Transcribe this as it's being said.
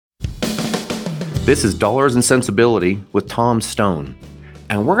This is Dollars and Sensibility with Tom Stone,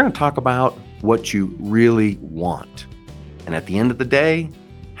 and we're going to talk about what you really want. And at the end of the day,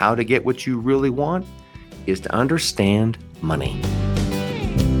 how to get what you really want is to understand money.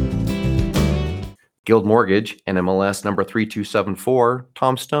 Guild Mortgage, NMLS number 3274,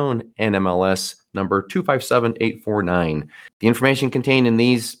 Tom Stone, NMLS number 257849. The information contained in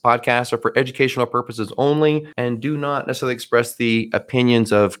these podcasts are for educational purposes only and do not necessarily express the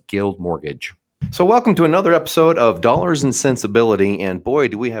opinions of Guild Mortgage. So welcome to another episode of Dollars and Sensibility, and boy,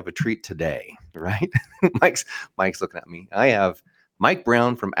 do we have a treat today, right? Mike's looking at me. I have Mike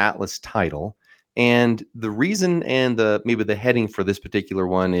Brown from Atlas Title, and the reason and maybe the heading for this particular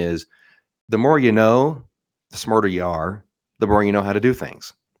one is the more you know, the smarter you are, the more you know how to do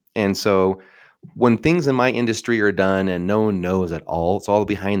things. And so when things in my industry are done and no one knows at all, it's all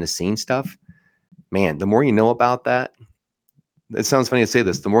behind the scenes stuff, man, the more you know about that, it sounds funny to say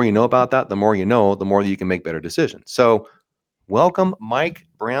this, the more you know about that, the more you know, the more you can make better decisions. So welcome, Mike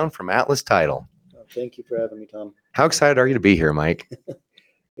Brown from Atlas Title. Oh, thank you for having me, Tom. How excited are you to be here, Mike?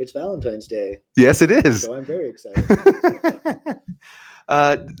 It's Valentine's Day. Yes, it is. So I'm very excited.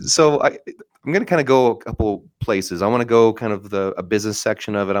 So I'm going to kind of go a couple places. I want to go kind of a business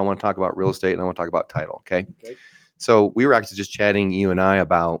section of it. I want to talk about real estate, and I want to talk about title. Okay. So we were actually just chatting, you and I,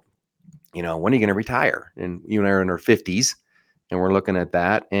 about, when are you going to retire? And you and I are in our 50s, and we're looking at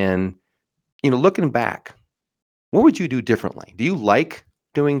that. And, looking back, what would you do differently? Do you like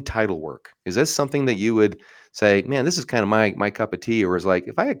doing title work? Is this something that you would say, man, this is kind of my cup of tea? Or is like,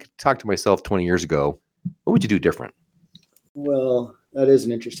 if I had talked to myself 20 years ago, what would you do different? Well, that is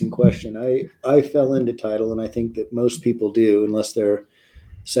an interesting question. I fell into title, and I think that most people do, unless they're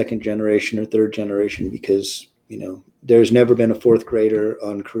second generation or third generation, because, there's never been a fourth grader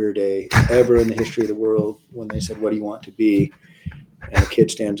on career day ever in the history of the world when they said, what do you want to be? And a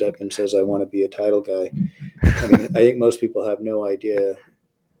kid stands up and says, I want to be a title guy. I mean, I think most people have no idea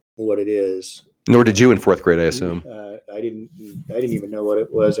what it is. Nor did you in fourth grade, I assume. I didn't even know what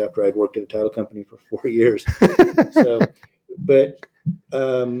it was after I'd worked at a title company for 4 years. But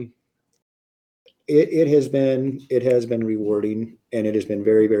it has been rewarding, and it has been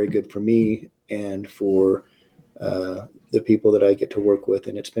very, very good for me and for the people that I get to work with,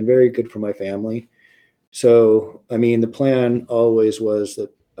 and it's been very good for my family. So, I mean, the plan always was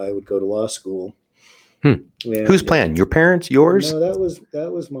that I would go to law school. Whose plan? Your parents? Yours? No, that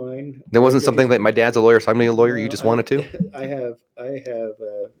was mine. That wasn't something that my dad's a lawyer, so I'm a lawyer. You just wanted to? I have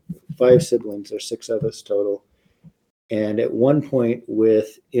 5 siblings. There's 6 of us total. And at one point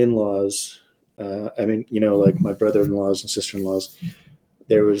with in-laws, like my brother-in-laws and sister-in-laws,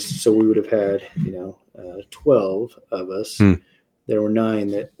 so we would have had, 12 of us. There were 9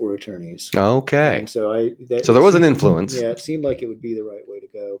 that were attorneys. Okay. And so there was an influence. Yeah, it seemed like it would be the right way to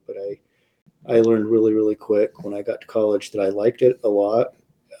go, but I learned really, really quick when I got to college that I liked it a lot,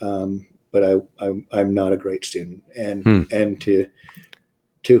 but I'm not a great student, and to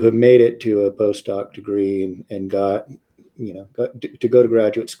have made it to a postdoc degree and got to go to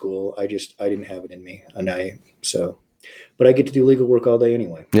graduate school, I didn't have it in me, but I get to do legal work all day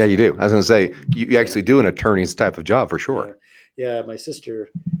anyway. Yeah, you do. I was going to say, you actually do an attorney's type of job for sure. Yeah, my sister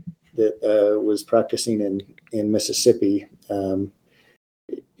that was practicing in Mississippi,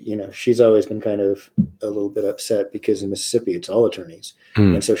 she's always been kind of a little bit upset because in Mississippi it's all attorneys.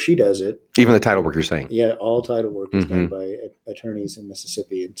 And so she does it. Even the title work you're saying? Yeah, all title work is done by attorneys in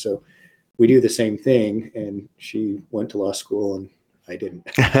Mississippi. And so we do the same thing, and she went to law school and I didn't.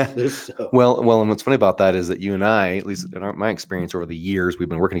 So. Well, and what's funny about that is that you and I, at least in my experience over the years we've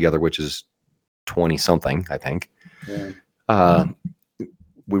been working together, which is 20 something, I think. Yeah.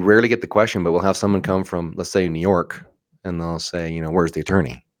 We rarely get the question, but we'll have someone come from, let's say, New York, and they'll say, where's the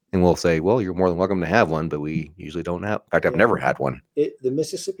attorney? And we'll say, well, you're more than welcome to have one, but we usually don't have. In fact, I've never had one. The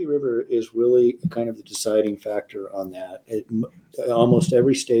Mississippi River is really kind of the deciding factor on that. Almost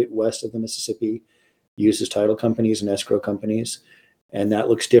every state west of the Mississippi uses title companies and escrow companies, and that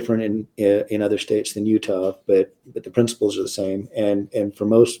looks different in other states than Utah, but the principles are the same. And for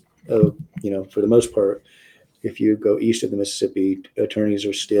most, for the most part, if you go east of the Mississippi, attorneys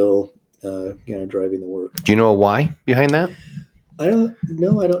are still, driving the work. Do you know why behind that? I don't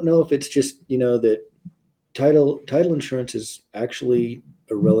know. I don't know if it's just, that title insurance is actually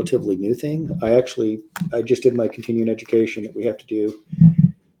a relatively new thing. I just did my continuing education that we have to do.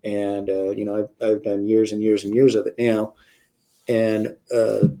 And, I've done years and years and years of it now. And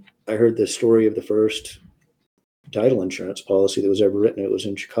I heard the story of the first title insurance policy that was ever written. It was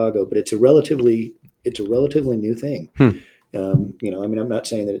in Chicago, but it's a relatively new thing. I'm not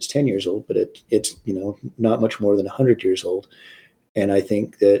saying that it's 10 years old, but it's not much more than 100 years old. And I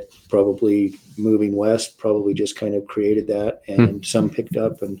think that probably moving west probably just kind of created that, and some picked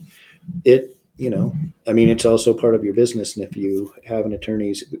up, and it, I mean, it's also part of your business. And if you have an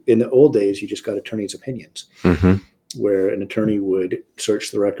attorney's, in the old days, you just got attorney's opinions, where an attorney would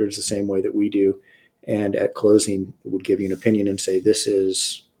search the records the same way that we do. And at closing would give you an opinion and say, this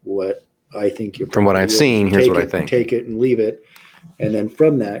is what I think you're, from what I've seen, here's what I think. Take it and leave it. And then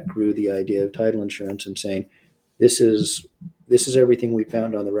from that grew the idea of title insurance and saying, this is everything we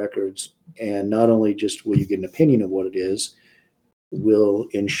found on the records. And not only just will you get an opinion of what it is, we'll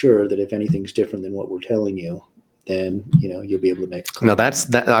ensure that if anything's different than what we're telling you, then, you'll be able to make a claim. Now I was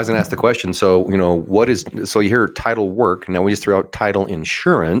going to ask the question. So, so you hear title work. Now we just threw out title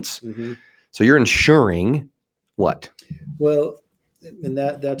insurance. Mm-hmm. So you're insuring what? Well, and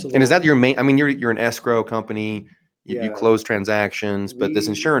that's and is that your main, I mean, you're an escrow company, you close transactions, but this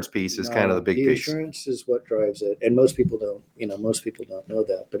insurance piece is kind of the big piece. Insurance is what drives it. And most people don't know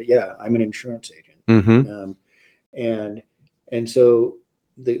that, but yeah, I'm an insurance agent. Mm-hmm. And so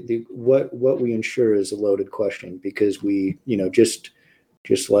the what we insure is a loaded question, because we,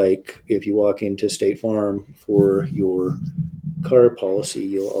 just like if you walk into State Farm for your car policy,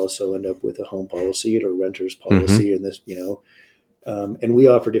 you'll also end up with a home policy or a renter's policy, and this, and we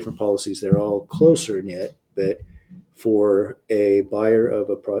offer different policies. They're all closer knit, but for a buyer of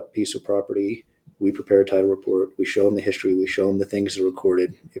a piece of property, we prepare a title report. We show them the history. We show them the things that are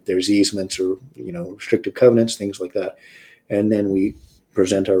recorded. If there's easements or, restrictive covenants, things like that. And then we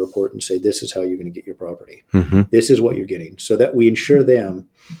present our report and say, this is how you're going to get your property. This is what you're getting, so that we insure them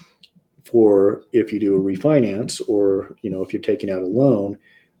for if you do a refinance, or, if you're taking out a loan,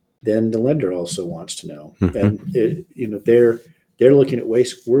 then the lender also wants to know. And they're looking at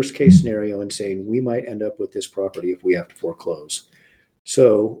worst case scenario and saying, we might end up with this property if we have to foreclose.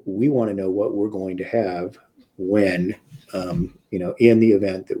 So we want to know what we're going to have when, in the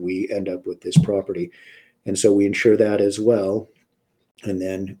event that we end up with this property. And so we insure that as well. And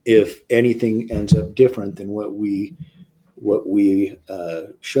then if anything ends up different than what we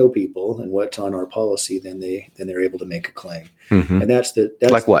show people and what's on our policy, then they're able to make a claim. And that's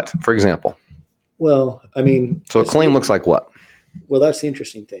like what, for example? Well, I mean, so a claim looks like what? Well, that's the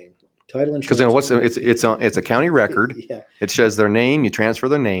interesting thing. Title insurance. Because it's a county record. Yeah. It says their name. You transfer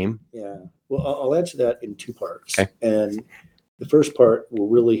their name. Yeah. Well, I'll answer that in two parts. Okay. And the first part will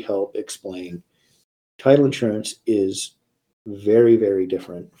really help explain. Title insurance is very, very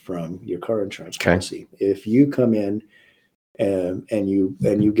different from your car insurance policy. If you come in and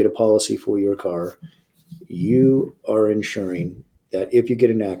you get a policy for your car, you are insuring that if you get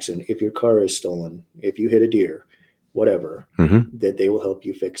an accident, if your car is stolen, if you hit a deer, whatever, that they will help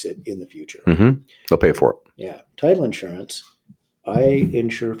you fix it in the future. They'll pay for it. Yeah. Title insurance, I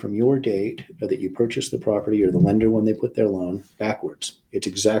insure from your date that you purchased the property, or the lender when they put their loan, backwards. It's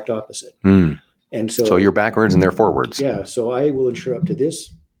exact opposite. And so you're backwards and they're forwards. Yeah. So I will insure up to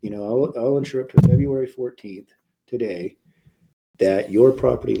this, I'll insure up to February 14th today that your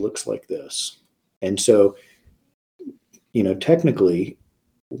property looks like this. And so, technically,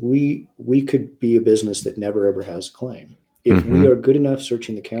 we could be a business that never ever has a claim. If we are good enough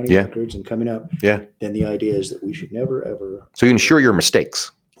searching the county records and coming up, then the idea is that we should never ever. So you insure your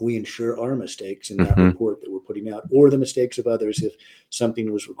mistakes. We insure our mistakes in that report that we're putting out, or the mistakes of others if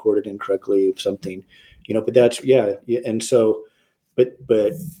something was recorded incorrectly, if something, but that's and so, but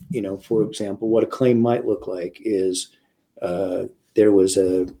for example, what a claim might look like is there was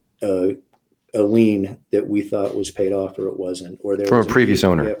a lien that we thought was paid off, or it wasn't, or there from was a previous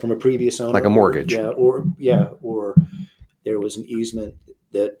owner. Yeah, from a previous owner, like a mortgage. Or there was an easement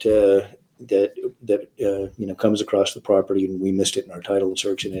that comes across the property, and we missed it in our title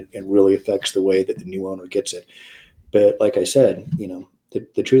search, and it really affects the way that the new owner gets it. But like I said,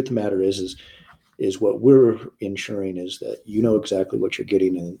 the truth of the matter is what we're insuring is that exactly what you're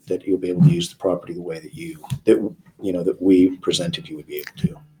getting, and that you'll be able to use the property the way that we presented you would be able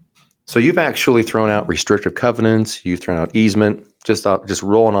to. So you've actually thrown out restrictive covenants. You've thrown out easement, just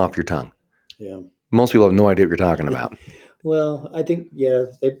rolling off your tongue. Yeah. Most people have no idea what you're talking about. Well, I think,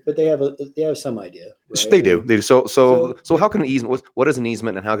 they have some idea. Right? They do. So how can an easement, what is an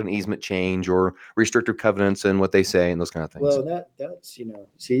easement, and how can an easement change, or restrictive covenants and what they say and those kind of things? Well, that's,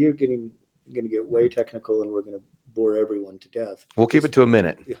 see, you're going to get way technical, and we're going to bore everyone to death. We'll keep it to a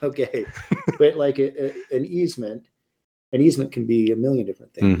minute. Okay. But like an easement can be a million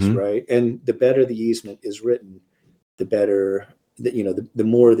different things, right? And the better the easement is written, the better that, the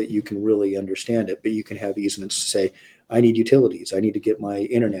more that you can really understand it. But you can have easements to say, I need utilities. I need to get my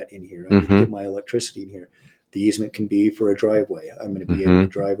internet in here. I need to get my electricity in here. The easement can be for a driveway. I'm going to be able to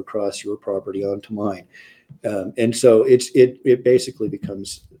drive across your property onto mine. And so it basically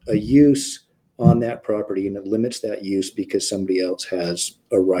becomes a use on that property, and it limits that use because somebody else has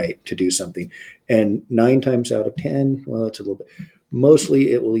a right to do something. And 9 times out of 10, well, it's a little bit,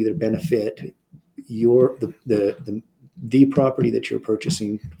 mostly it will either benefit the property that you're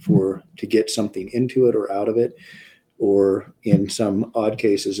purchasing to get something into it or out of it, or in some odd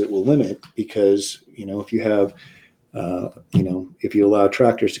cases it will limit, because if you have if you allow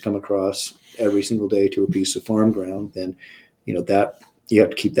tractors to come across every single day to a piece of farm ground, then that you have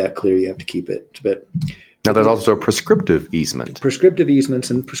to keep that clear. You have to keep it. But now there's also a prescriptive easement. Prescriptive easements,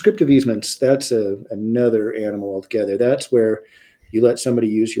 that's another animal altogether. That's where you let somebody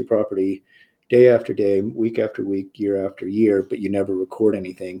use your property day after day, week after week, year after year, but you never record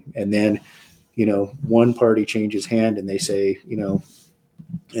anything. And then, one party changes hand and they say, and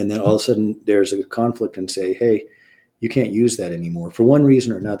then all of a sudden there's a conflict and say, hey, you can't use that anymore for one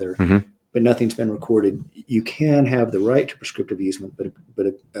reason or another, but nothing's been recorded. You can have the right to prescriptive easement, but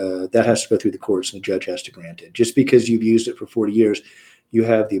that has to go through the courts and the judge has to grant it. Just because you've used it for 40 years, you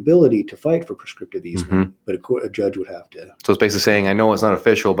have the ability to fight for prescriptive easement, but a judge would have to. So it's basically saying, I know it's not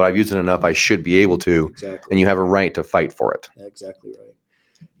official, but I've used it enough, I should be able to. Exactly. And you have a right to fight for it. Exactly right.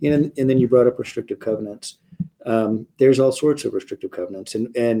 And then you brought up restrictive covenants. There's all sorts of restrictive covenants,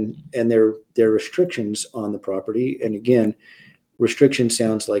 and they're restrictions on the property. And again, restriction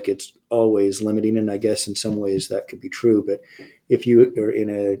sounds like it's always limiting, and I guess in some ways that could be true. But if you are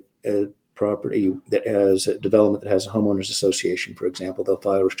in a property that has a development that has a homeowners association, for example, they'll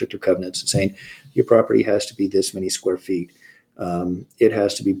file restrictive covenants saying your property has to be this many square feet. It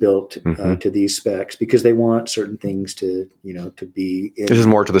has to be built to these specs, because they want certain things to be. This is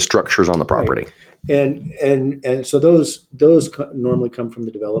more to the structures on the property. Right. And so those normally come from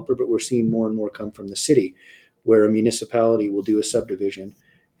the developer, but we're seeing more and more come from the city, where a municipality will do a subdivision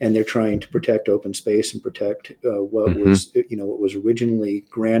and they're trying to protect open space and protect what was originally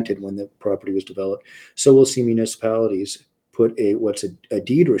granted when the property was developed. So we'll see municipalities put a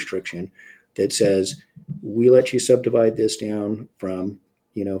deed restriction that says, we let you subdivide this down from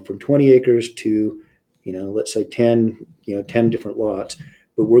 20 acres to, let's say 10 different lots,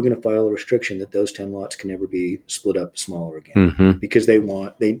 but we're going to file a restriction that those 10 lots can never be split up smaller again, because they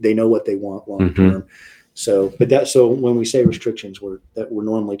know what they want long term. So when we say restrictions, we're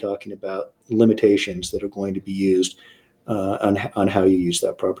normally talking about limitations that are going to be used on how you use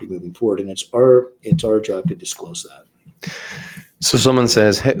that property moving forward, and it's our job to disclose that. So someone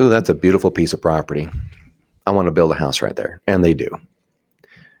says, hey, ooh, that's a beautiful piece of property. I want to build a house right there. And they do.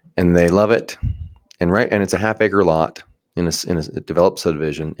 And they love it. And it's a half-acre lot in a developed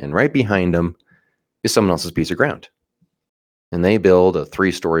subdivision. And right behind them is someone else's piece of ground. And they build a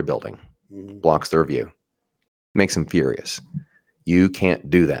 3-story building. Blocks their view. Makes them furious. You can't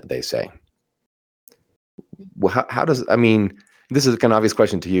do that, they say. Well, how does, this is an obvious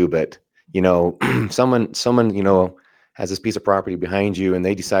question to you, but, someone, has this piece of property behind you and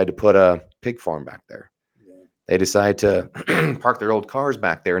they decide to put a pig farm back there. Yeah. They decide to park their old cars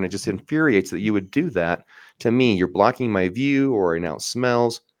back there, and it just infuriates that you would do that to me. You're blocking my view, or it now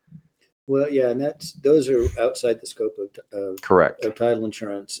smells. Well, yeah, and those are outside the scope of correct of title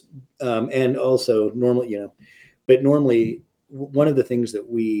insurance, and also normally, but normally one of the things that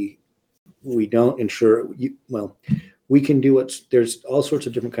we don't insure. We can do there's all sorts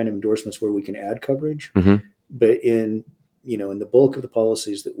of different kind of endorsements where we can add coverage. But in the bulk of the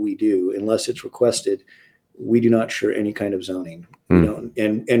policies that we do, unless it's requested, we do not insure any kind of zoning.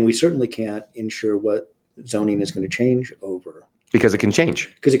 And we certainly can't insure what zoning is going to change over. Because it can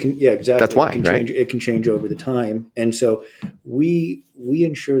change. Because it can, yeah, exactly. That's why, right? It can change over the time. And so we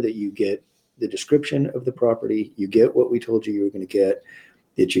ensure that you get the description of the property, you get what we told you were going to get,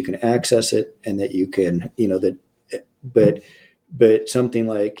 that you can access it, and that you can, but something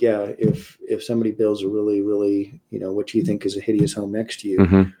like, if somebody builds a really, really, what you think is a hideous home next to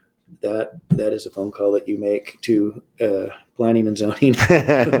you, that is a phone call that you make to planning and zoning,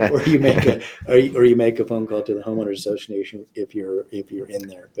 or you make a phone call to the homeowners association if you're in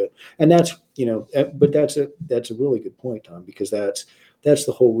there. That's a really good point, Tom, because that's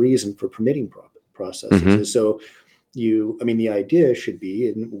the whole reason for permitting processes. Is so the idea should be,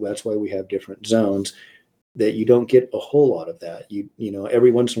 and that's why we have different zones, that you don't get a whole lot of that. Every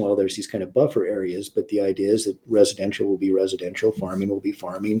once in a while there's these kind of buffer areas, but the idea is that residential will be residential, farming will be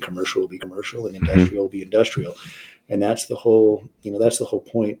farming, commercial will be commercial, and industrial will be industrial. And that's the whole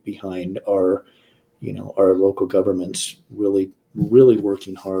point behind our local governments really, really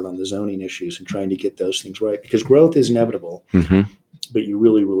working hard on the zoning issues and trying to get those things right, because growth is inevitable. but you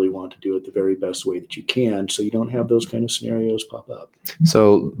really, really want to do it the very best way that you can, so you don't have those kind of scenarios pop up.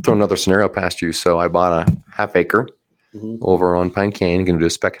 So throw another scenario past you. So I bought a half acre Mhm. over on Pine Canyon, going to do a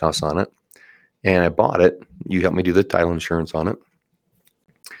spec house on it. And I bought it. You helped me do the title insurance on it.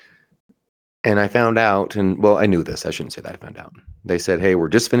 And I found out, and well, I knew this. I shouldn't say that I found out. They said, hey, we're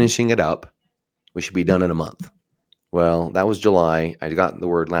just finishing it up. We should be done in a month. Well, that was July. I got the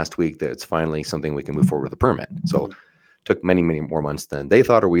word last week that it's finally something we can move forward with a permit. So it took many, many more months than they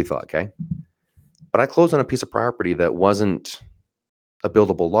thought or we thought, okay? But I closed on a piece of property that wasn't a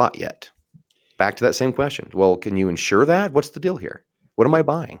buildable lot yet. Back to that same question. Well, can you insure that? What's the deal here? What am I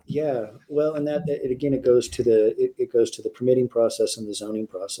buying? Yeah, well, and it goes to the permitting process and the zoning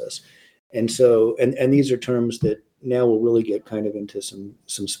process, and so and these are terms that now we'll really get kind of into some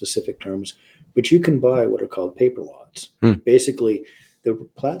specific terms. But you can buy what are called paper lots. Basically, the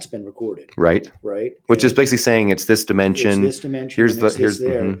plat's been recorded, Right. Which is basically saying it's this dimension. It's this dimension. Here's and it's here's this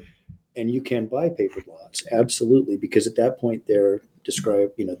there, and you can buy paper lots, absolutely, because at that point they're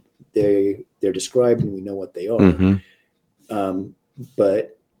described. They're described, and we know what they are.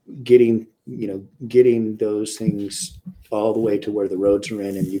 But getting those things all the way to where the roads are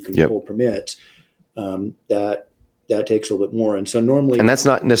in and you can pull permits, that takes a little bit more. And so normally, and that's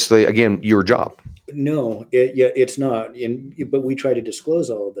not necessarily, again, your job. No, it's not. But we try to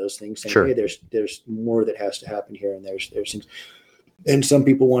disclose all of those things, saying, hey, there's more that has to happen here, and there's things. And some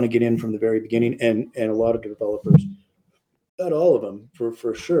people want to get in from the very beginning, and a lot of developers, not all of them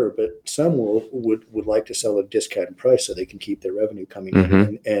for sure, but some would like to sell at a discounted price so they can keep their revenue coming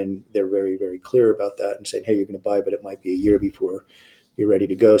in, and they're very, very clear about that and saying, hey, you're going to buy, but it might be a year before you're ready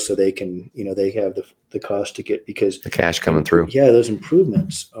to go, so they can, they have the cost to get, because the cash coming through. Yeah, those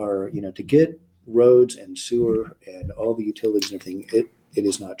improvements are, to get roads and sewer and all the utilities and everything, it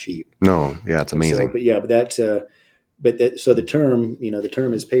is not cheap. No, yeah, it's amazing. So the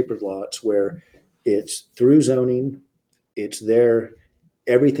term is paper lots, where it's through zoning. It's there,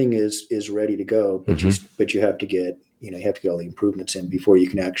 everything is ready to go, but you have to get all the improvements in before you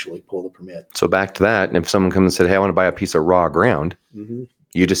can actually pull the permit. So back to that, and if someone comes and said, hey, I want to buy a piece of raw ground,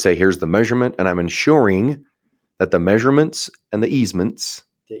 you just say, here's the measurement, and I'm ensuring that the measurements and the easements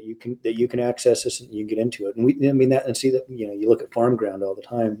that you can access this and you can get into it. And see that, you look at farm ground all the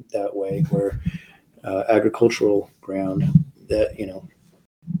time that way, where agricultural ground, that,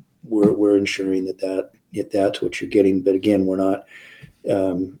 we're ensuring that's what you're getting. But again, we're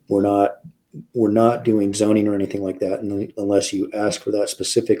not doing zoning or anything like that unless you ask for that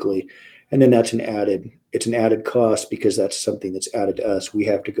specifically. And then that's an added cost, because that's something that's added to us. We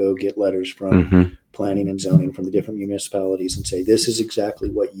have to go get letters from planning and zoning from the different municipalities and say, this is exactly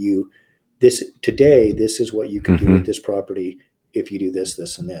what this is what you can do with this property if you do this,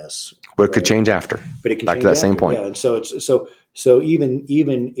 this, and this. But it could change after. But it can back change to that after, same point. Yeah. And so even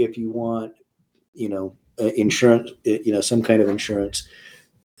if you want, insurance, some kind of insurance,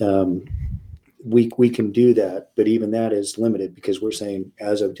 we can do that, but even that is limited, because we're saying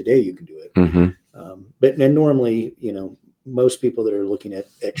as of today you can do it. But then normally, most people that are looking at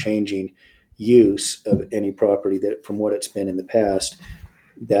changing use of any property, that from what it's been in the past,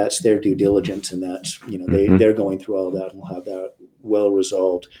 that's their due diligence, and that's they're going through all of that, and will have that well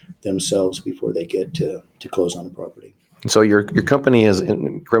resolved themselves before they get to close on the property. So your company is, correct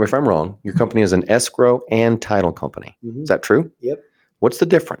me if I'm wrong, your company is an escrow and title company. Is that true? Yep. What's the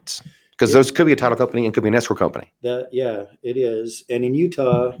difference? Because those could be a title company and could be an escrow company. Yeah, it is. And in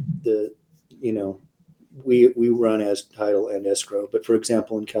Utah, we run as title and escrow. But for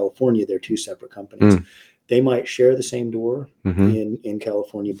example, in California, they're two separate companies. They might share the same door in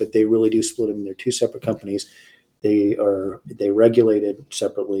California, but they really do split them. They're two separate companies. They regulated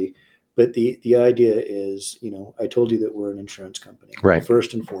separately. But the idea is, I told you that we're an insurance company, right?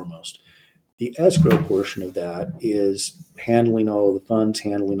 First and foremost. The escrow portion of that is handling all of the funds,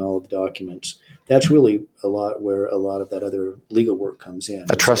 handling all of the documents. That's really a lot where a lot of that other legal work comes in.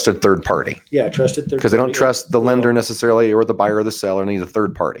 A trusted third party. Yeah, trusted third party. Because they don't trust the lender necessarily, or the buyer or the seller, needs a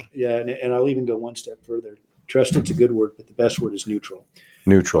third party. Yeah, and I'll even go one step further. Trusted's a good word, but the best word is neutral.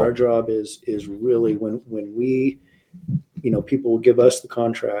 Neutral. Our job is really when we, people will give us the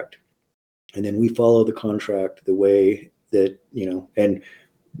contract, and then we follow the contract the way that, and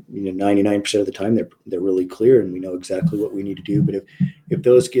 99% of the time they're really clear, and we know exactly what we need to do. But if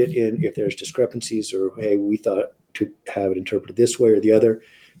those get in, if there's discrepancies, or hey, we thought to have it interpreted this way or the other,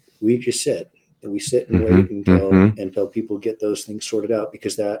 we just sit and wait until people get those things sorted out,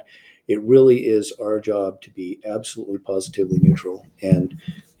 because that it really is our job to be absolutely positively neutral. And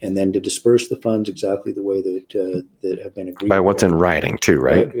and then to disperse the funds exactly the way that have been agreed By what's in writing too,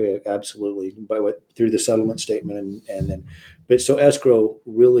 right? Yeah, absolutely. By what through the settlement statement and then, but so escrow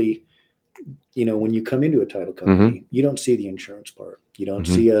really, when you come into a title company, you don't see the insurance part. You don't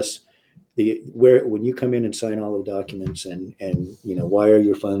see us when you come in and sign all the documents and wire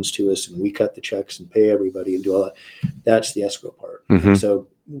your funds to us and we cut the checks and pay everybody and do all that. That's the escrow part. And so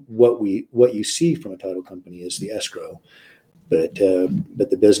what you see from a title company is the escrow. But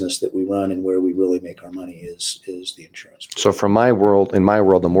the business that we run and where we really make our money is the insurance. So in my world,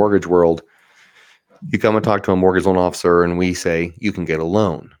 the mortgage world, you come and talk to a mortgage loan officer and we say, you can get a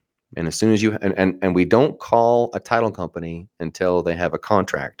loan. And as soon as and we don't call a title company until they have a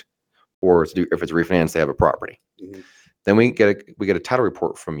contract, or if it's refinance, they have a property. Then we get a title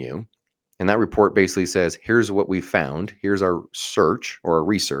report from you. And that report basically says, here's what we found. Here's our search or our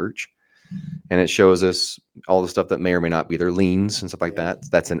research. And it shows us all the stuff that may or may not be their liens and stuff like that.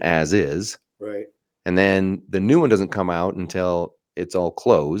 That's an as is. Right. And then the new one doesn't come out until it's all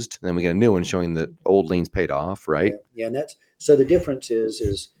closed. And then we get a new one showing the old liens paid off, right? Yeah. And so the difference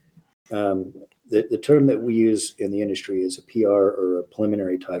is the term that we use in the industry is a PR or a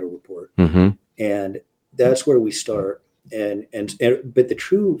preliminary title report. And that's where we start. But the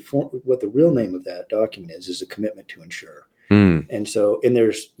true form, what the real name of that document is a commitment to insure. And so,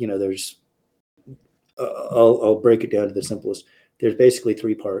 I'll break it down to the simplest. There's basically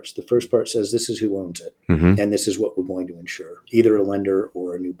three parts. The first part says this is who owns it, and this is what we're going to insure, either a lender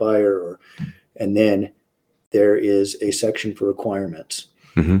or a new buyer, and then there is a section for requirements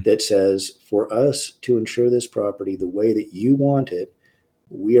that says for us to insure this property the way that you want it,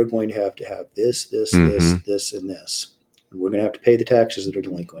 we are going to have this, this, and this. We're going to have to pay the taxes that are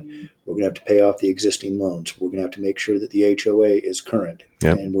delinquent. We're going to have to pay off the existing loans. We're going to have to make sure that the HOA is current.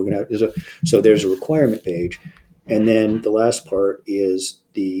 And we're going to so there's a requirement page. And then the last part is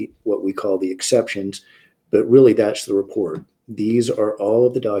what we call the exceptions, but really that's the report. These are all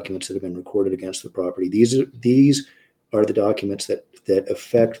of the documents that have been recorded against the property. These are the documents that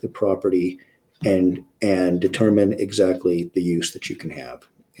affect the property and determine exactly the use that you can have.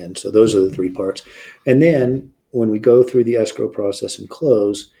 And so those are the three parts. And then when we go through the escrow process and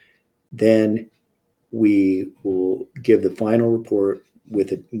close, then we will give the final report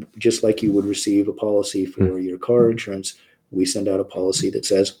with it, just like you would receive a policy for your car insurance. We send out a policy that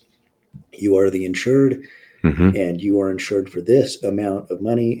says you are the insured and you are insured for this amount of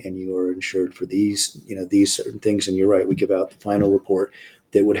money and you are insured for these certain things. And you're right, we give out the final report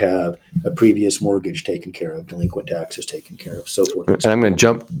that would have a previous mortgage taken care of, delinquent taxes taken care of, so forth. And I'm going to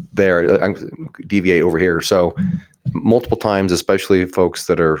jump there. I'm deviate over here. So multiple times, especially folks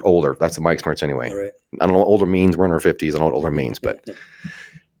that are older, that's my experience anyway. Right. I don't know what older means. We're in our 50s. I don't know what older means, but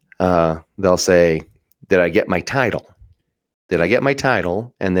they'll say, did I get my title? Did I get my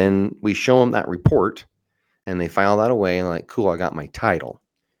title? And then we show them that report and they file that away and like, cool, I got my title.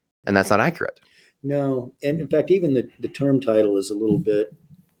 And that's not accurate. No. And in fact, even the term title is a little bit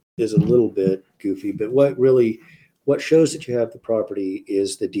goofy, but what shows that you have the property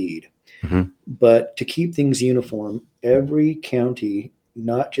is the deed. But to keep things uniform, every county,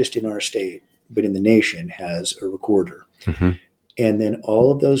 not just in our state, but in the nation, has a recorder. And then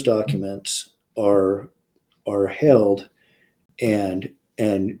all of those documents are held, and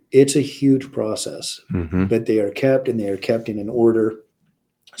it's a huge process, but they are kept in an order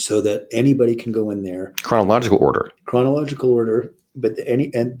so that anybody can go in there. Chronological order, but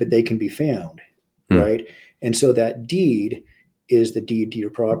they can be found, right? And so that deed is the deed to your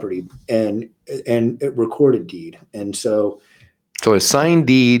property and a recorded deed. And so a signed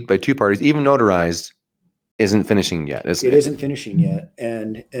deed by two parties, even notarized, isn't finishing yet. It isn't finishing yet.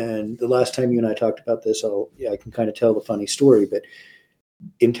 And the last time you and I talked about this, I can kind of tell the funny story, but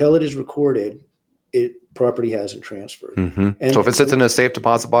until it is recorded, property hasn't transferred. And so if it sits in a safe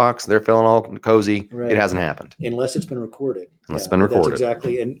deposit box, they're feeling all cozy, right, it hasn't happened. Unless it's been recorded. It's been recorded. That's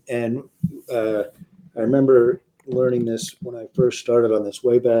exactly. And I remember learning this when I first started on this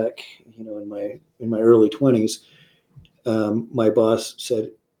way back, in my early 20s. My boss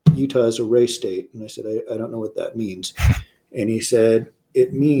said, Utah is a race state. And I said, I don't know what that means. And he said,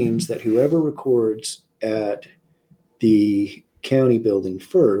 it means that whoever records at the county building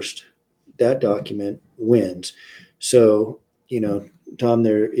first, that document wins. So, Tom,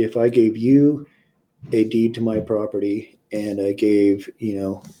 if I gave you a deed to my property and I gave,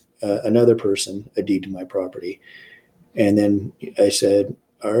 another person a deed to my property, and then I said,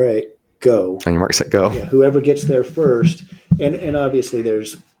 all right, go. And you mark said go. Yeah, whoever gets there first, and obviously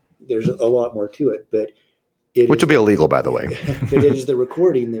there's a lot more to it, but which will be illegal, by the way. But it is the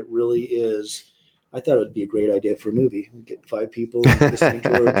recording that really is I thought it would be a great idea for a movie. We'd get 5 people in St.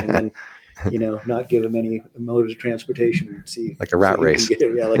 George and then, not give them any modes of transportation and see. Like a rat so you can race. get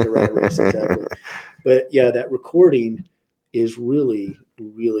it. Yeah, like a rat race, exactly. But yeah, that recording is really,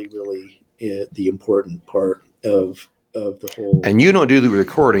 really, really the important part of the whole. And you don't do the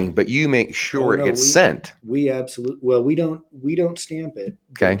recording, but you make sure it gets sent. We absolutely, well, we don't stamp it.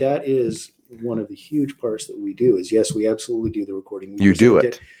 Okay. But that is one of the huge parts that we do is, yes, we absolutely do the recording. You do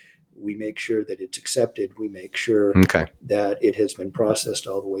it. We make sure that it's accepted. We make sure Okay. that it has been processed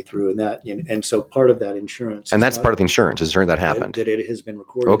all the way through, and so part of that insurance. And that's part of the insurance is that happened. That it has been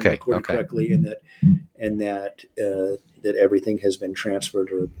recorded, Okay. correctly, and that everything has been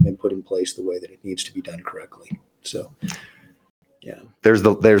transferred or been put in place the way that it needs to be done correctly. So, yeah. There's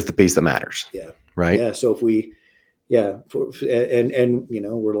the piece that matters. Yeah. Right. Yeah. So if we, and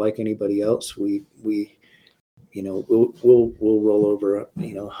we're like anybody else. We'll roll over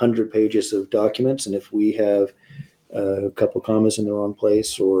 100 pages of documents, and if we have a couple commas in the wrong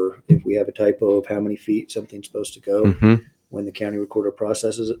place, or if we have a typo of how many feet something's supposed to go, Mm-hmm. when the county recorder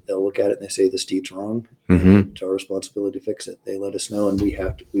processes it, they'll look at it and they say this deed's wrong. Mm-hmm. It's our responsibility to fix it. They let us know, and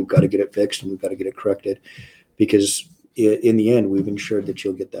we've got to get it fixed, and we've got to get it corrected, because in the end, we've ensured that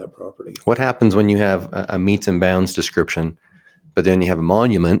you'll get that property. What happens when you have a meets and bounds description, but then you have a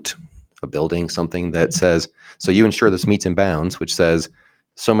monument, a building, something that says, so you ensure this meets and bounds, which says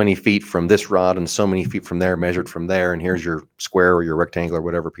so many feet from this rod and so many feet from there, measured from there, and here's your square or your rectangle or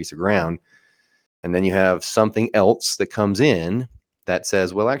whatever piece of ground. And then you have something else that comes in that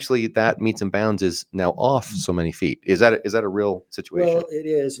says, well, actually that meets and bounds is now off so many feet. Is that a real situation? Well, it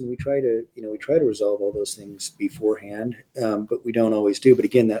is. And we try to resolve all those things beforehand, but we don't always do. But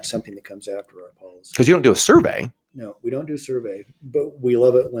again, that's something that comes after our policy. Because you don't do a survey. No, we don't do survey, but we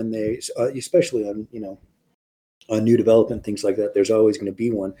love it when they, especially on new development, things like that, there's always going to be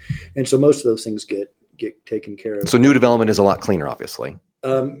one. And so most of those things get taken care of. So new development is a lot cleaner, obviously.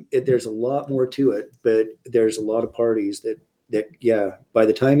 There's a lot more to it, but there's a lot of parties that by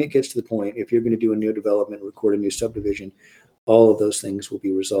the time it gets to the point, if you're going to do a new development, record a new subdivision, all of those things will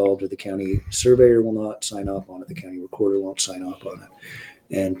be resolved, or the county surveyor will not sign off on it. The county recorder won't sign off on it,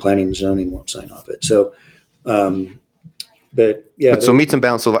 and planning and zoning won't sign off it. So, but so meets and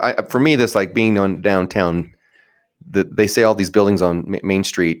bounds. So for me, this like being on downtown, they say all these buildings on Main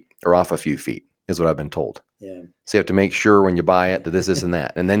Street are off a few feet, is what I've been told. Yeah. So you have to make sure when you buy it that this and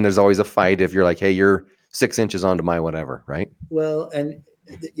that. And then there's always a fight if you're like, hey, you're 6 inches onto my whatever, right? Well, and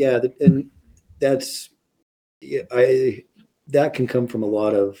and that's, that can come from a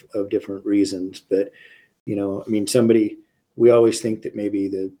lot of different reasons. But, we always think that maybe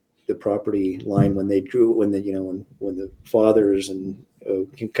the property line when the fathers and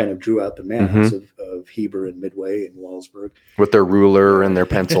kind of drew out the maps of Heber and Midway and Wallsburg with their ruler and their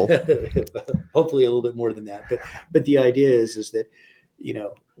pencil. Hopefully a little bit more than that. But the idea is that,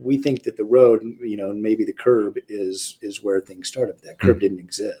 we think that the road, and maybe the curb is where things started. That curb didn't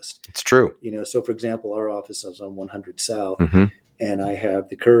exist. It's true. So for example, our office is on 100 South, Mm-hmm. and I have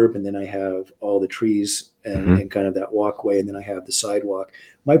the curb, and then I have all the trees and kind of that walkway, and then I have the sidewalk.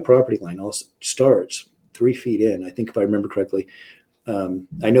 My property line also starts 3 feet in. I think if I remember correctly,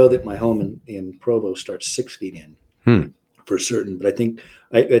 I know that my home in Provo starts 6 feet in for certain, but I think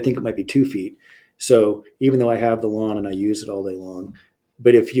it might be 2 feet. So even though I have the lawn and I use it all day long,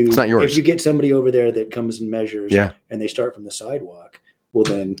 but if you get somebody over there that comes and measures, and they start from the sidewalk, well,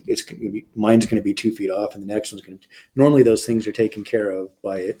 then mine's going to be 2 feet off, and the next one's going to. Normally, those things are taken care of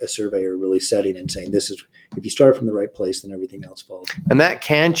by a surveyor really setting and saying, this is, if you start from the right place, then everything else follows. And that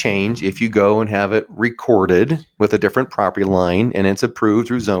can change if you go and have it recorded with a different property line and it's approved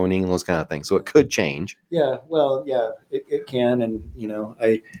through zoning and those kind of things. So it could change. Yeah, well, it can, and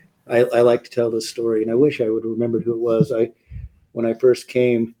I like to tell this story, and I wish I would have remembered who it was. When I first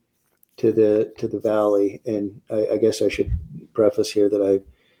came to the valley, and I guess I should preface here that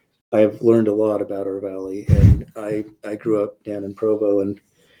I have learned a lot about our valley, and I grew up down in Provo, and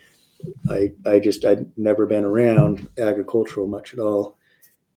I'd never been around agricultural much at all,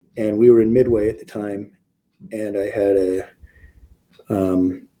 and we were in Midway at the time, and I had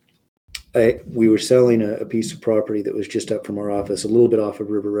we were selling a piece of property that was just up from our office, a little bit off of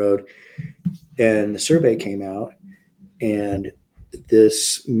River Road, and the survey came out, and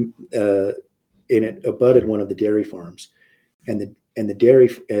this and it abutted one of the dairy farms, and the dairy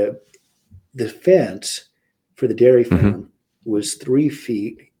the fence for the dairy farm was 3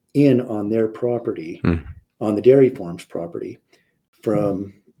 feet in on their property, on the dairy farm's property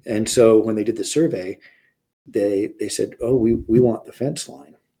and so when they did the survey, they said, oh, we want the fence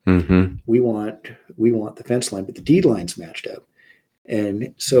line. We want the fence line, but the deed lines matched up.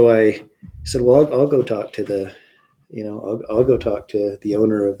 And so I said, well, I'll go talk to the, I'll go talk to the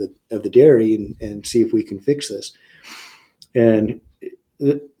owner of the dairy and see if we can fix this. And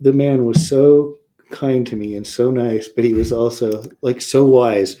the man was so kind to me and so nice, but he was also like so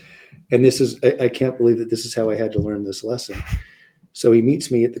wise. And this is, I can't believe that this is how I had to learn this lesson. So he meets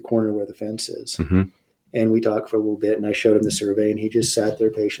me at the corner where the fence is. Mm-hmm. And we talked for a little bit, and I showed him the survey, and he just sat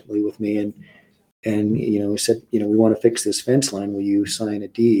there patiently with me. And he said, we want to fix this fence line. Will you sign a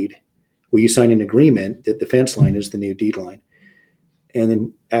deed? Will you sign an agreement that the fence line is the new deed line? And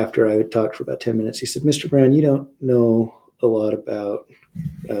then after I had talked for about 10 minutes, he said, Mr. Brown, you don't know a lot about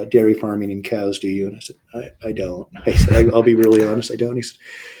dairy farming and cows, do you? And I said, I don't. I said, I'll be really honest, I don't. He said,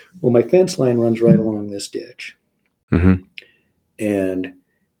 well, my fence line runs right along this ditch. Mm-hmm. And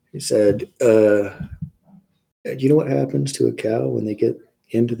he said, do you know what happens to a cow when they get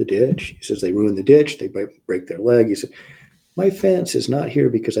into the ditch? He says, they ruin the ditch, they break their leg. He said, my fence is not here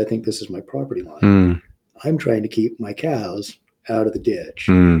because I think this is my property line. Mm. I'm trying to keep my cows out of the ditch.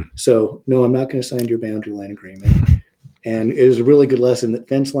 Mm. So no, I'm not going to sign your boundary line agreement. And it was a really good lesson that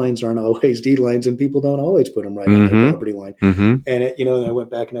fence lines aren't always deed lines, and people don't always put them right on their property line. Mm-hmm. And and I went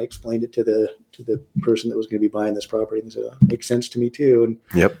back and I explained it to the person that was going to be buying this property, and said, it makes sense to me too. And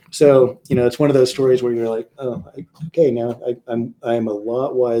Yep. so it's one of those stories where you're like, oh, okay, now I'm a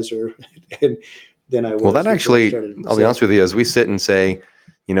lot wiser than I was. Well, that actually, I'll be honest with you, as we sit and say,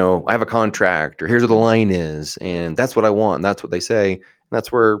 I have a contract, or here's where the line is, and that's what I want, and that's what they say, and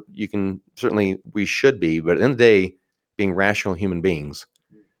that's where we should be, but at the end of the day, being rational human beings,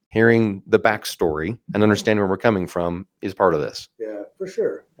 hearing the backstory and understanding where we're coming from is part of this. Yeah, for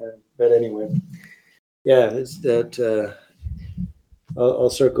sure. But anyway, yeah, it's that.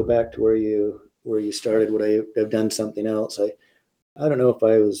 I'll circle back to where you started. Would I have done something else? I don't know if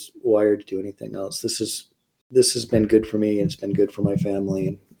I was wired to do anything else. This has been good for me, and it's been good for my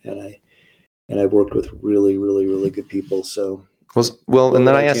family, and I've worked with really, really, really good people. So. Well, and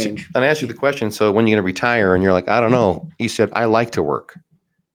then I asked you the question. So when you're going to retire, and you're like, I don't know. You said, I like to work.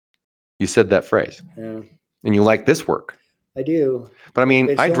 You said that phrase. Yeah. And you like this work. I do. But I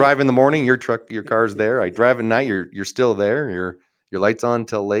mean, I drive in the morning. Your car's there. I drive at night. You're still there. Your light's on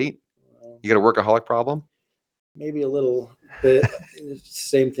till late. You got a workaholic problem? Maybe a little, but it's the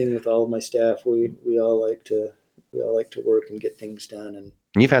same thing with all of my staff. We all like to work and get things done. And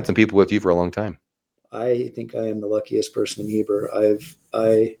you've had some people with you for a long time. I think I am the luckiest person in Heber.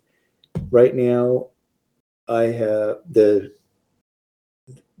 Right now, I have the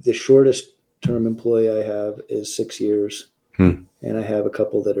shortest term employee I have is 6 years, and I have a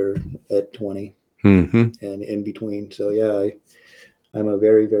couple that are at 20 and in between. So yeah, I'm a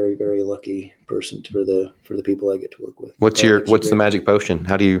very, very, very lucky person for the people I get to work with. What's the magic potion?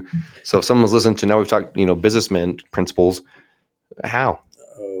 How do you? So if someone's listening to now, we've talked businessman principles. How?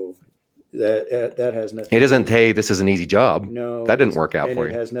 Oh. That has nothing. It isn't, hey, this is an easy job. No, that didn't work out for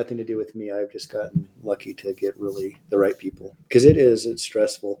you. It has nothing to do with me. I've just gotten lucky to get really the right people, because it's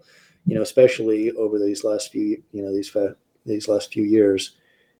stressful, especially over these last few, these last few years.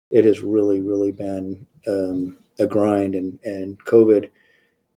 It has really, really been a grind, and COVID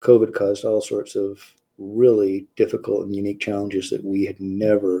caused all sorts of really difficult and unique challenges that we had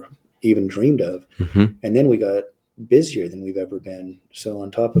never even dreamed of. Mm-hmm. And then we got busier than we've ever been. So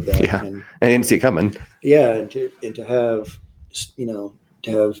on top of that, and I didn't see it coming. Yeah, and to have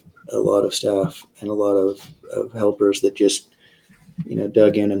a lot of staff and a lot of helpers that just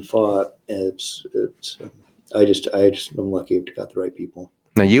dug in and fought. I just am lucky to got the right people.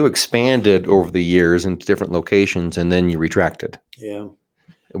 Now you expanded over the years into different locations, and then you retracted. Yeah.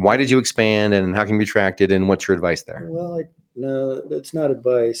 Why did you expand, and how can you retract, and what's your advice there? Well, no, it's not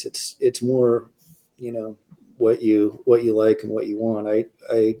advice. It's more, what you like and what you want.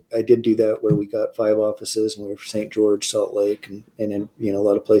 I did do that where we got 5 offices, and we were St. George, Salt Lake, and then a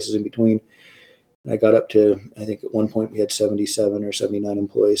lot of places in between. And I got up to, I think at one point we had 77 or 79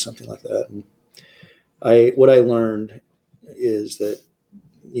 employees, something like that. And what I learned is that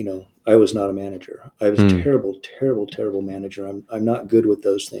I was not a manager. I was a terrible manager. I'm not good with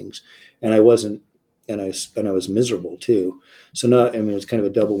those things, and I wasn't. And I was miserable too. So it was kind of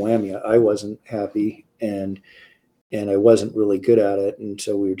a double whammy. I wasn't happy, and I wasn't really good at it. And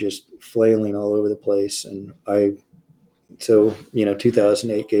so we were just flailing all over the place. And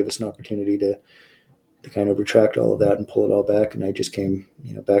 2008 gave us an opportunity to kind of retract all of that and pull it all back. And I just came,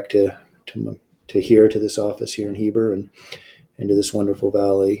 back to here, to this office here in Heber, and into this wonderful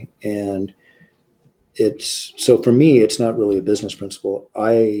valley. And so for me, it's not really a business principle.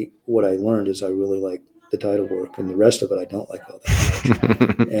 What I learned is I really like the title work, and the rest of it I don't like all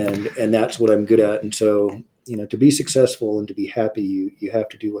that much. and that's what I'm good at. And so to be successful and to be happy, you have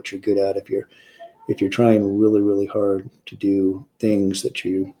to do what you're good at. If you're trying really, really hard to do things that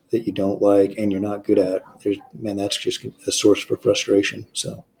you don't like and you're not good at, that's just a source for frustration.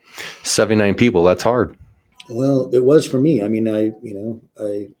 So 79 people, that's hard. Well, it was for me. I mean,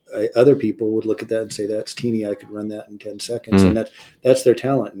 other people would look at that and say, that's teeny. I could run that in 10 seconds. And that's their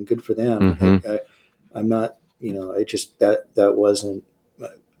talent, and good for them. I'm not, I just, that wasn't,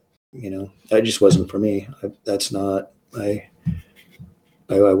 that just wasn't for me.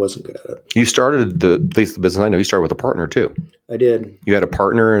 I wasn't good at it. You started at least the business I know, you started with a partner too. I did. You had a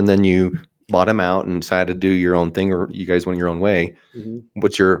partner and then you bought him out and decided to do your own thing, or you guys went your own way.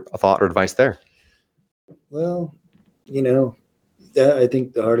 What's your thought or advice there? Well, I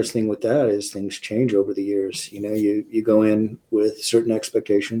think the hardest thing with that is things change over the years. You go in with certain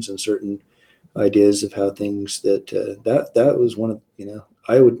expectations and certain ideas of how things that was one of,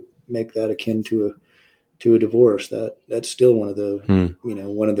 I would make that akin to a divorce. That's still one of the,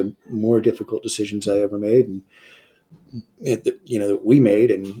 one of the more difficult decisions I ever made. And we made,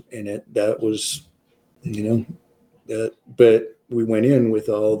 that was, but we went in with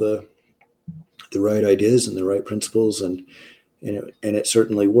all the right ideas and the right principles, and it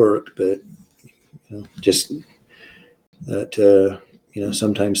certainly worked, but just that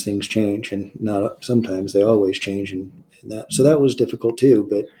sometimes things change, and not sometimes, they always change, and that was difficult too.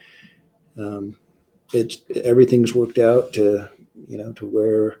 But everything's worked out to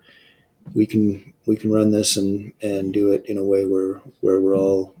where we can run this and do it in a way where we're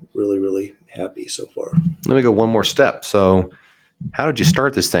all really, really happy so far. Let me go one more step. So how did you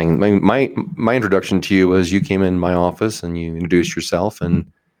start this thing? I mean, my introduction to you was you came in my office and you introduced yourself,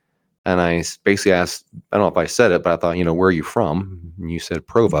 and I basically asked, I don't know if I said it, but I thought, where are you from? And you said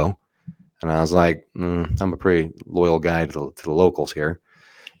Provo. And I was like, I'm a pretty loyal guy to the locals here.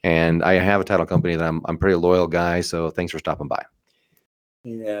 And I have a title company that I'm a pretty loyal guy. So thanks for stopping by.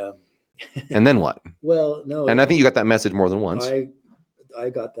 Yeah. And then what? Well, no. And I think you got that message more than once. I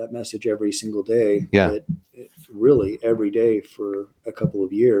got that message every single day. Yeah. Really every day for a couple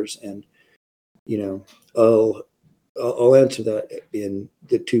of years. And, I'll answer that in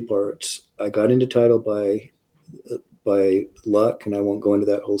the two parts. I got into title by luck, and I won't go into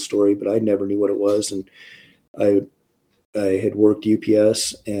that whole story, but I never knew what it was. And I had worked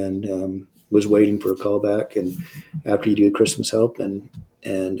UPS and was waiting for a call back. And after you do Christmas help and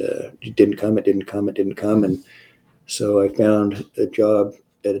it didn't come. And so I found a job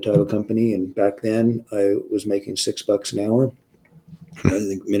at a title company. And back then I was making $6 an hour. I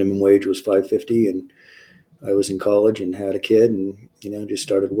think minimum wage was $5.50, and I was in college and had a kid, and just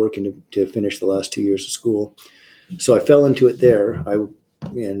started working to finish the last 2 years of school. So I fell into it there.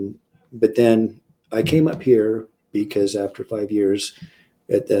 But then I came up here because after 5 years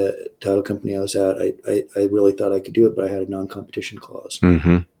at the title company I was at, I really thought I could do it, but I had a non-competition clause,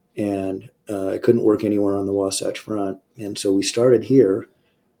 and I couldn't work anywhere on the Wasatch Front. And so we started here,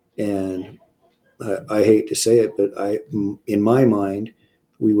 and I hate to say it, but in my mind,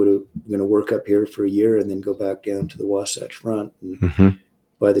 we would have going to work up here for a year and then go back down to the Wasatch Front. And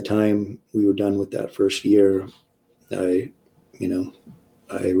by the time we were done with that first year, I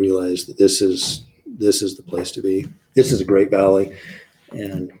realized that this is the place to be. This is a great valley,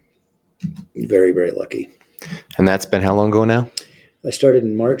 and very, very lucky. And that's been how long ago now? I started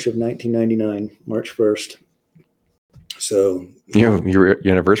in March of 1999, March 1st. So your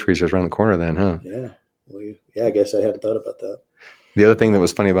anniversary is just around the corner then, huh? Yeah. Well, I guess I hadn't thought about that. The other thing that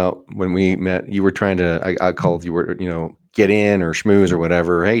was funny about when we met, you were trying to, I called you were, get in or schmooze or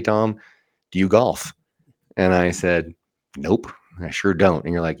whatever. Hey, Tom, do you golf? And I said, nope, I sure don't.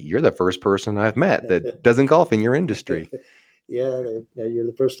 And you're like, you're the first person I've met that doesn't golf in your industry. Yeah, you're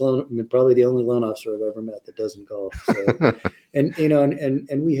the first probably the only loan officer I've ever met that doesn't golf. So, and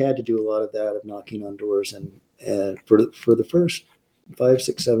we had to do a lot of that, of knocking on doors, and for the first 5,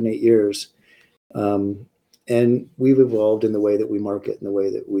 6, 7, 8 years, and we've evolved in the way that we market, in the way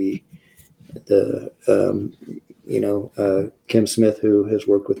that Kim Smith, who has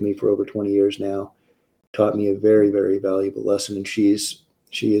worked with me for over 20 years now, taught me a very, very valuable lesson, and she is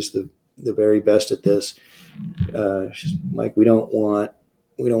the very best at this. Mike, we don't want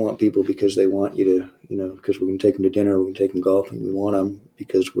people because they want you to, because we're going to take them to dinner, we're going to take them golfing. We want them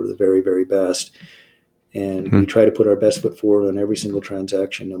because we're the very, very best. And we try to put our best foot forward on every single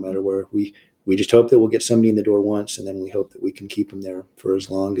transaction, no matter where. We just hope that we'll get somebody in the door once, and then we hope that we can keep them there for as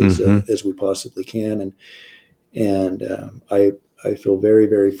long as we possibly can. And I feel very,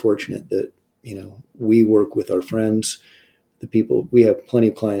 very fortunate that, we work with our friends, the people. We have plenty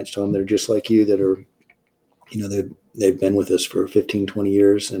of clients, Tom, that are just like you, that are, they've been with us for 15, 20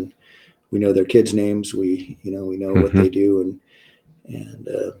 years, and know their kids' names. We know what they do, and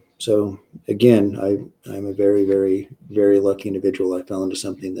so again, I'm a very, very, very lucky individual. I fell into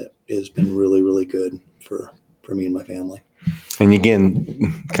something that has been really, really good for me and my family. And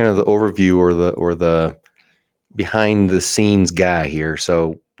again, kind of the overview or the behind the scenes guy here.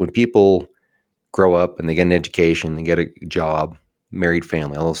 So when people grow up and they get an education, they get a job, married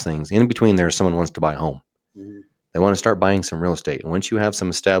family, all those things, in between there, someone wants to buy a home. Mm-hmm. They want to start buying some real estate. And once you have some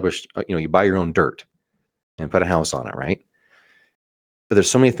established, you buy your own dirt and put a house on it, right? But there's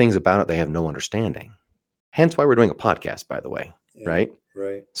so many things about it they have no understanding. Hence why we're doing a podcast, by the way, right?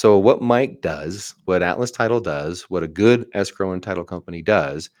 Right. So what Mike does, what Atlas Title does, what a good escrow and title company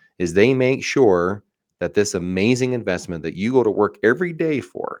does, is they make sure that this amazing investment that you go to work every day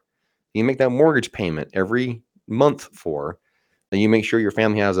for, you make that mortgage payment every month for, that you make sure your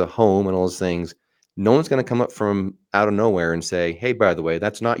family has a home and all those things. No one's going to come up from out of nowhere and say, hey, by the way,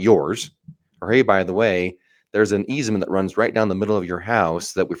 that's not yours. Or, hey, by the way, there's an easement that runs right down the middle of your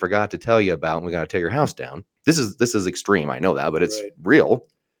house that we forgot to tell you about, and we got to tear your house down. This is extreme. I know that, but it's real.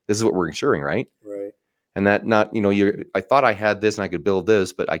 This is what we're insuring, right? Right. And that not, I thought I had this and I could build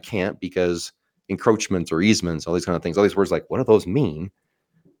this, but I can't because encroachments or easements, all these kind of things, all these words, like, what do those mean?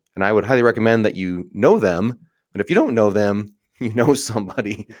 And I would highly recommend that you know them. But if you don't know them, you know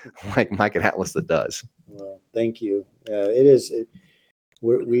somebody like Mike at Atlas that does. Well, thank you. It is.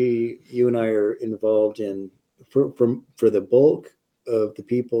 You and I are involved in for the bulk of the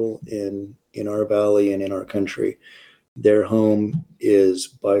people in our valley and in our country. Their home is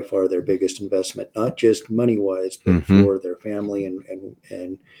by far their biggest investment, not just money wise, but for their family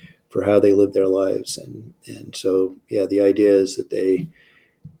and for how they live their lives. And so, yeah, the idea is that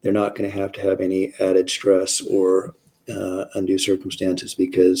they're not going to have any added stress or undue circumstances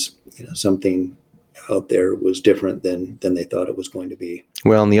because something out there was different than they thought it was going to be.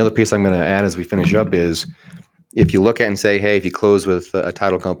 Well, and the other piece I'm going to add as we finish up is, if you look at and say, hey, if you close with a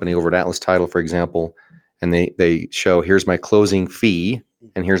title company over at Atlas Title, for example, and they show, here's my closing fee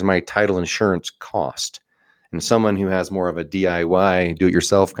and here's my title insurance cost. And someone who has more of a DIY, do it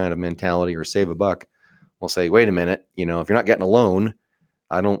yourself kind of mentality or save a buck will say, wait a minute, if you're not getting a loan,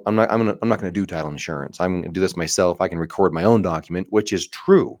 I'm not going to do title insurance. I'm going to do this myself. I can record my own document, which is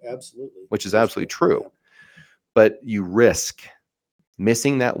true. Absolutely. Which is absolutely true. Yeah. But you risk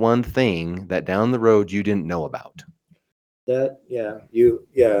missing that one thing that down the road you didn't know about. There's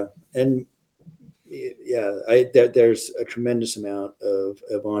a tremendous amount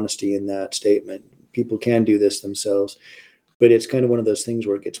of honesty in that statement. People can do this themselves, but it's kind of one of those things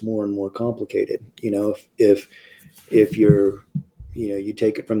where it gets more and more complicated. If you're, you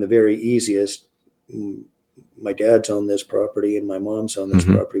take it from the very easiest. My dad's owned this property and my mom's owned this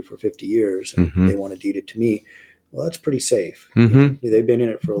property for 50 years and they want to deed it to me. Well, that's pretty safe. They've been in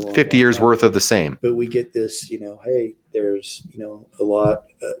it for a long 50 years worth of the same. But we get this, hey, there's, a lot,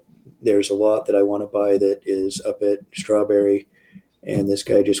 there's a lot that I want to buy that is up at Strawberry. And this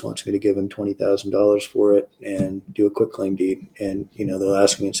guy just wants me to give him $20,000 for it and do a quick claim deed. And, they'll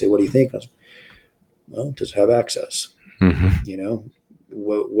ask me and say, what do you think? I was, well, does it have access?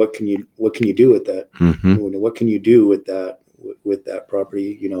 What can you do with that? What can you do with that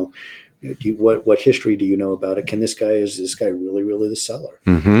property? What history do you know about it? Is this guy really the seller?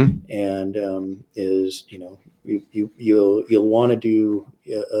 And you'll want to do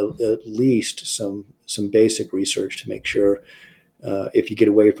at least some basic research to make sure if you get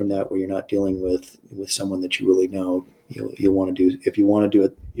away from that, where you're not dealing with someone that you really know, you'll want to do. If you want to do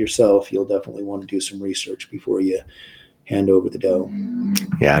it yourself, you'll definitely want to do some research before you hand over the dough.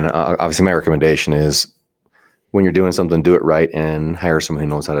 Yeah, and obviously my recommendation is, when you're doing something, do it right and hire someone who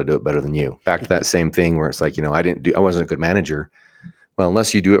knows how to do it better than you. Back to that same thing where it's like, I wasn't a good manager. Well,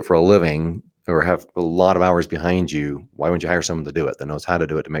 unless you do it for a living or have a lot of hours behind you, why wouldn't you hire someone to do it that knows how to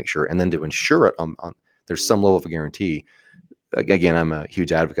do it, to make sure, and then to insure it on there's some level of a guarantee. Again, I'm a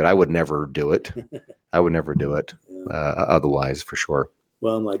huge advocate. I would never do it. Otherwise, for sure.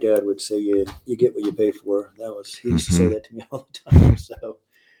 Well, my dad would say you get what you pay for. He used to say that to me all the time. So,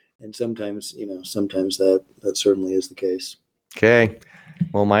 and sometimes that certainly is the case. Okay.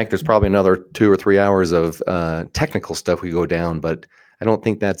 Well, Mike, there's probably another 2 or 3 hours of technical stuff we go down, but I don't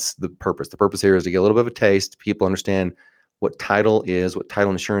think that's the purpose. The purpose here is to get a little bit of a taste. People understand what title is, what title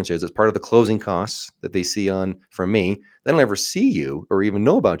insurance is. It's part of the closing costs that they see from me. They don't ever see you or even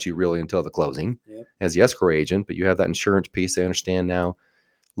know about you really until the closing as the escrow agent, but you have that insurance piece. They understand now.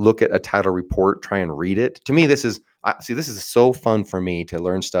 Look at a title report, try and read it. To me, this is so fun for me to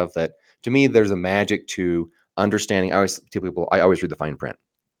learn stuff that, to me, there's a magic to understanding. I always tell people, I always read the fine print.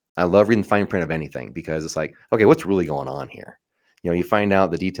 I love reading the fine print of anything because it's like, okay, what's really going on here? You find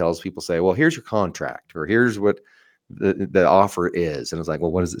out the details. People say, well, here's your contract, or here's what the offer is. And it's like,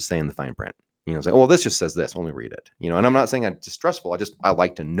 well, what does it say in the fine print? It's like, well, this just says this, only read it. And I'm not saying it's distressful. I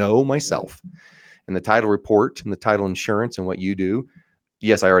like to know myself. And the title report and the title insurance and what you do.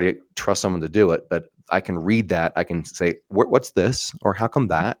 Yes, I already trust someone to do it, but I can read that. I can say, what's this? Or how come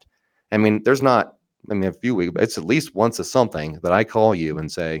that? I mean, a few weeks, but it's at least once a something that I call you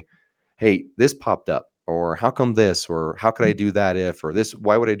and say, hey, this popped up, or how come this, or how could I do that if, or this,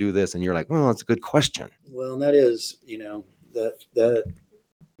 why would I do this? And you're like, well, that's a good question. Well, and that is, that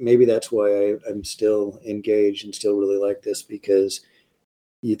maybe that's why I'm still engaged and still really like this, because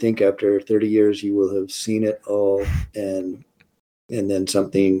you think after 30 years, you will have seen it all, and then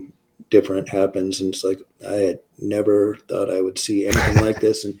something different happens, and it's like, I had never thought I would see anything like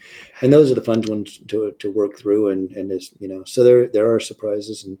this, and those are the fun ones to work through, and it's, so there are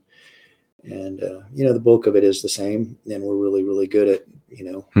surprises, and the bulk of it is the same, and we're really, really good at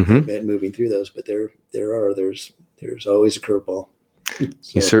at moving through those, but there's always a curveball.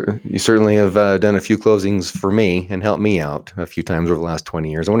 So, you certainly have done a few closings for me and helped me out a few times over the last 20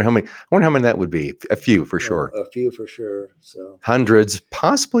 years. I wonder how many that would be. A few for sure. A few for sure. So hundreds,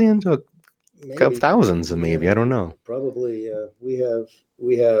 possibly into a couple thousands, maybe. I don't know. Probably. We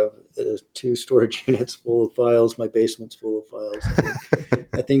have 2 storage units full of files. My basement's full of files.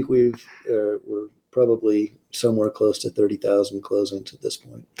 I think we're probably somewhere close to 30,000 closings at this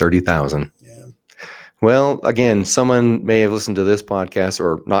point. 30,000. Yeah. Well, again, someone may have listened to this podcast,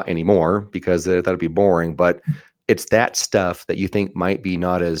 or not anymore, because they thought it'd be boring, but it's that stuff that you think might be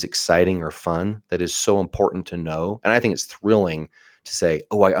not as exciting or fun that is so important to know. And I think it's thrilling to say,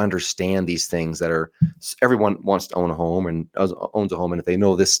 oh, I understand these things that are, everyone wants to own a home and owns a home. And if they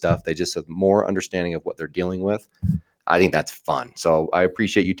know this stuff, they just have more understanding of what they're dealing with. I think that's fun. So I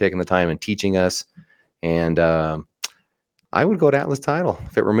appreciate you taking the time and teaching us. And I would go to Atlas Title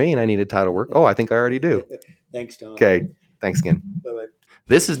if it were me and I needed title work. Oh, I think I already do. Thanks, Tom. Okay. Thanks again. Bye-bye.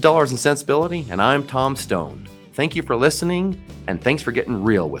 This is Dollars and Sensibility, and I'm Tom Stone. Thank you for listening, and thanks for getting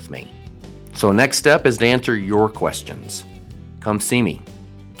real with me. So next step is to answer your questions. Come see me,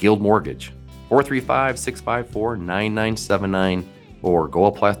 Guild Mortgage, 435-654-9979, or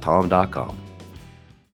goapplytom.com.